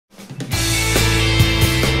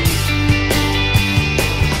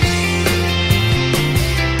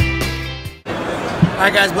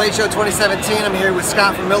Alright guys, Blade Show 2017. I'm here with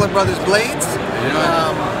Scott from Miller Brothers Blades.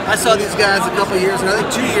 I saw these guys a couple years ago, I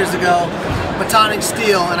think 2 years ago, batoning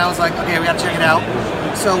steel, and I was like, okay, we gotta check it out.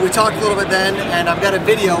 So we talked a little bit then, and I've got a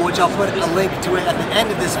video, which I'll put a link to it at the end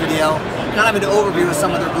of this video, kind of an overview of some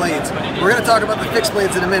of their blades. We're gonna talk about the fixed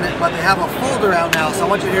blades in a minute, but they have a folder out now, so I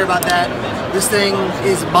want you to hear about that. This thing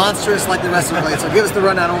is monstrous like the rest of the blades, so give us the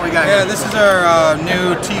rundown on what we got here. Yeah, this is our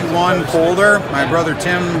new T1 folder. My brother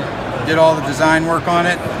Tim did all the design work on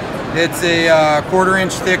it. It's a 1/4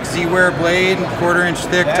 inch thick Z-wear blade, 1/4 inch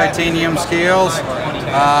thick titanium scales.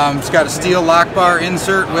 It's got a steel lock bar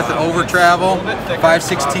insert with an over travel,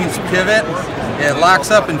 5/16 pivot. It locks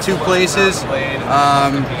up in 2 places,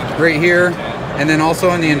 right here, and then also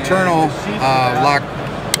in the internal lock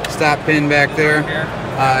stop pin back there.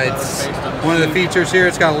 It's one of the features here.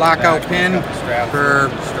 It's got a lockout pin for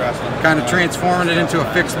kind of transforming it into a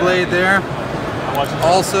fixed blade there.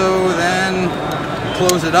 Also then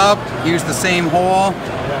close it up, use the same hole,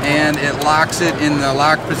 and it locks it in the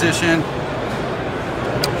lock position.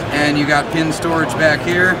 And you got pin storage back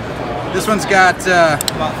here. This one's got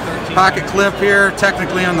pocket clip here,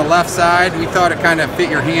 technically on the left side. We thought it kind of fit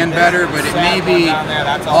your hand better, but it may be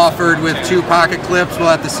offered with 2 pocket clips. We'll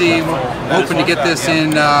have to see. We're hoping to get this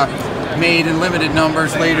in made in limited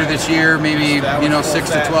numbers later this year, maybe 6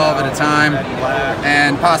 to 12 at a time,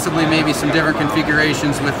 and possibly maybe some different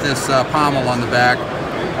configurations with this pommel on the back.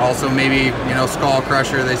 Also maybe skull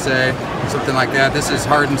crusher, they say, something like that. This is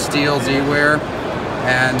hardened steel Z-wear,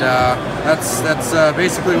 and that's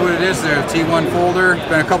basically what it is there. T1 folder. It's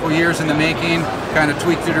been a couple years in the making. Kind of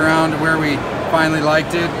tweaked it around to where we finally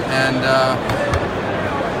liked it, and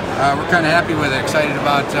we're kind of happy with it. Excited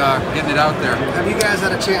about getting it out there. Have you guys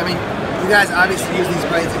had a chance? I mean, you guys obviously use these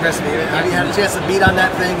blades aggressively. Have you had a chance to beat on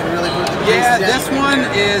that thing and really put the Yeah, this one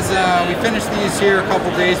is, we finished these here a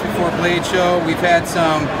couple days before Blade Show. We've had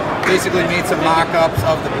basically made some mock-ups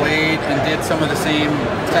of the blade and did some of the same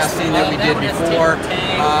testing that we did before.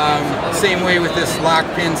 Same way with this lock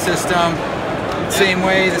pin system. Same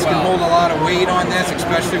way, this can hold a lot of weight on this,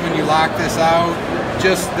 especially when you lock this out.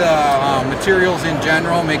 Just the materials in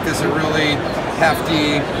general make this a really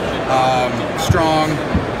hefty, strong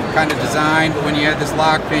kind of design, but when you add this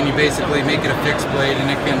lock pin, you basically make it a fixed blade,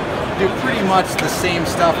 and it can do pretty much the same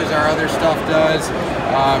stuff as our other stuff does.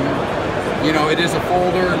 It is a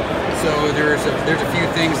folder, so there's a few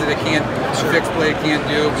things that a fixed blade can't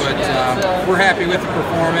do, but we're happy with the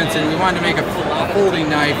performance, and we wanted to make a folding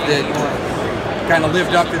knife that kind of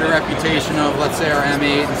lived up to the reputation of, let's say, our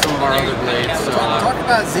M8 and some of our other blades. So, talk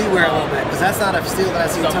about Z-wear a little bit, because that's not a steel that I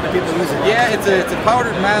see a ton of people using. Yeah, it's a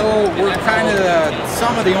powdered metal. We're kind of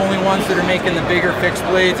some of the only ones that are making the bigger fixed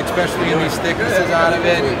blades, especially in these thicknesses out of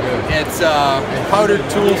it. It's powdered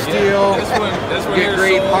tool steel. Get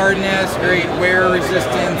great hardness, great wear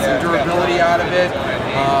resistance and durability out of it.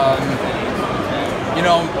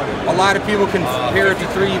 A lot of people compare it to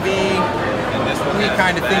 3V. We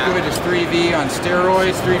kind of think of it as 3V on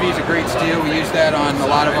steroids. 3V is a great steel. We use that on a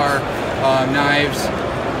lot of our knives.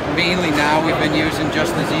 Mainly now we've been using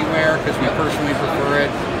just the Z-wear because we personally prefer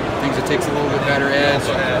it. Things it takes a little bit better edge.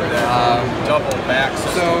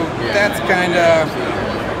 So that's kind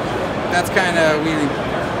of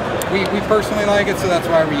we personally like it, so that's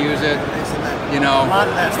why we use it. A lot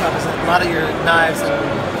of that stuff is a lot of your knives.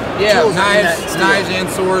 Yeah, knives and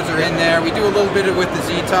swords are in there. We do a little bit with the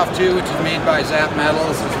Z-Tough too, which is made by Zap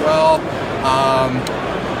Metals as well.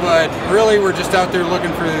 But really, we're just out there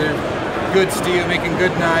looking for good steel, making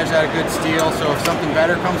good knives out of good steel. So if something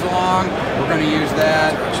better comes along, we're going to use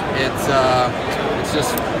that. It's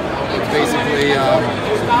basically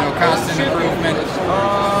constant improvement.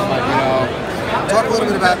 Talk a little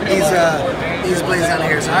bit about these blades down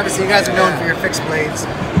here. So obviously, you guys are known for your fixed blades.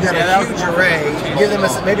 You got a huge array. Give them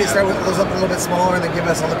maybe start with those up a little bit smaller, and then give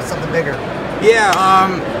us a look at something bigger. Yeah,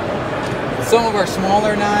 some of our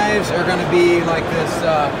smaller knives are going to be like this.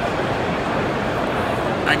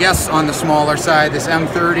 I guess on the smaller side, this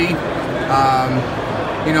M30.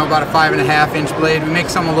 About a 5.5 inch blade. We make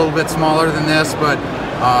some a little bit smaller than this, but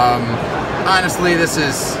honestly, this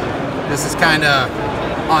is kind of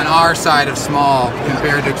on our side of small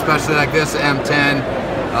compared to especially like this M10.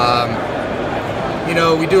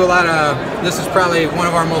 We do a lot of, this is probably one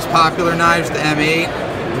of our most popular knives, the M8,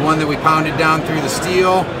 the one that we pounded down through the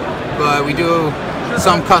steel, but we do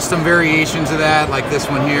some custom variations of that, like this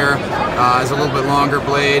one here is a little bit longer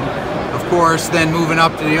blade. Of course, then moving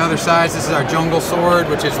up to the other sides, this is our jungle sword,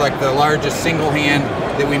 which is like the largest single hand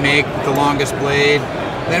that we make, the longest blade.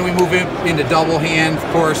 Then we move into double hand, of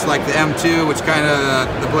course, like the M2, which kind of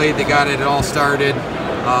the blade that got it all started.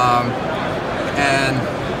 And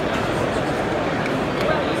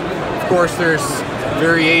course, there's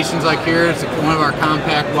variations like here. It's one of our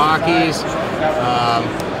compact walkies.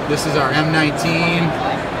 This is our M19,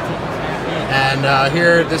 and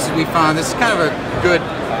here we found this is kind of a good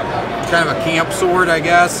kind of a camp sword, I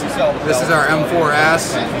guess. This is our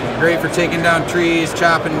M4S, great for taking down trees,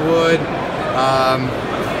 chopping wood.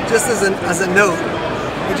 Just as a note,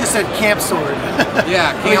 you just said camp sword.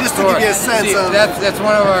 Yeah, camp just sword. To give you a sense of that's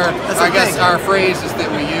one of our, I guess, our phrases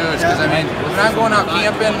that we use. Because I mean, when I'm going out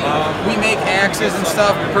camping, we make axes and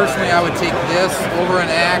stuff. Personally, I would take this over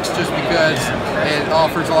an axe just because it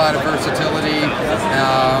offers a lot of versatility.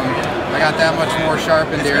 I got that much more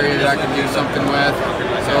sharpened area that I can do something with.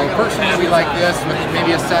 So personally, we like this.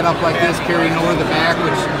 Maybe a setup like this carrying over the back,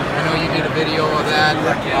 which I know you did a video of that.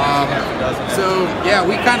 So yeah,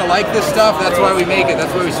 we kind of like this stuff. That's why we make it.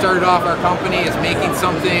 That's why we started off our company, is making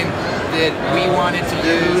something that we wanted to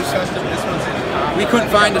use. We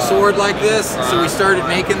couldn't find a sword like this, so we started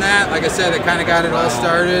making that. Like I said, it kind of got it all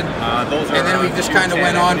started. And then we just kind of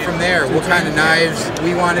went on from there. What kind of knives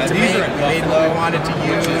we wanted to make, we made what we wanted to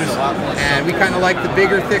use. And we kind of like the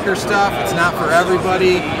bigger, thicker stuff. It's not for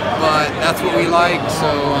everybody, but that's what we like.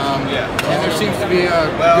 So, and there seems to be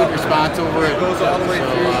a good response over it.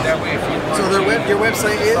 So your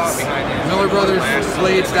website is?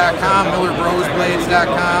 MillerBrothersBlades.com,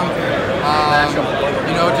 MillerBrosBlades.com.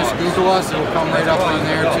 You know, just Google us, it will come right up on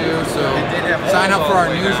there too. So sign up for our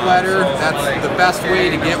newsletter. That's the best way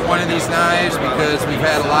to get one of these knives because we've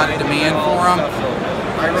had a lot of demand for them.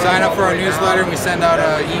 Sign up for our newsletter and we send out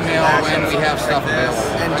an email when we have stuff available.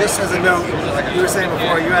 And just as a note, you were saying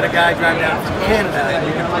before, you had a guy drive down from Canada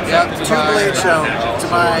to Blade Show to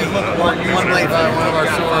buy one blade for one of our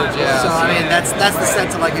swords, yeah. So I mean, that's the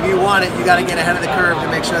sense of like, if you want it, you got to get ahead of the curve to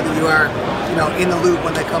make sure that you are, you know, in the loop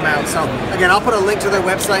when they come out. So again, I'll put a link to their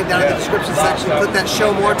website down in the description section. Click that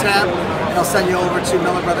Show More tab, and I'll send you over to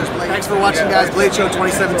Miller Brothers Blade. Thanks for watching, guys. Blade Show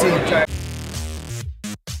 2017.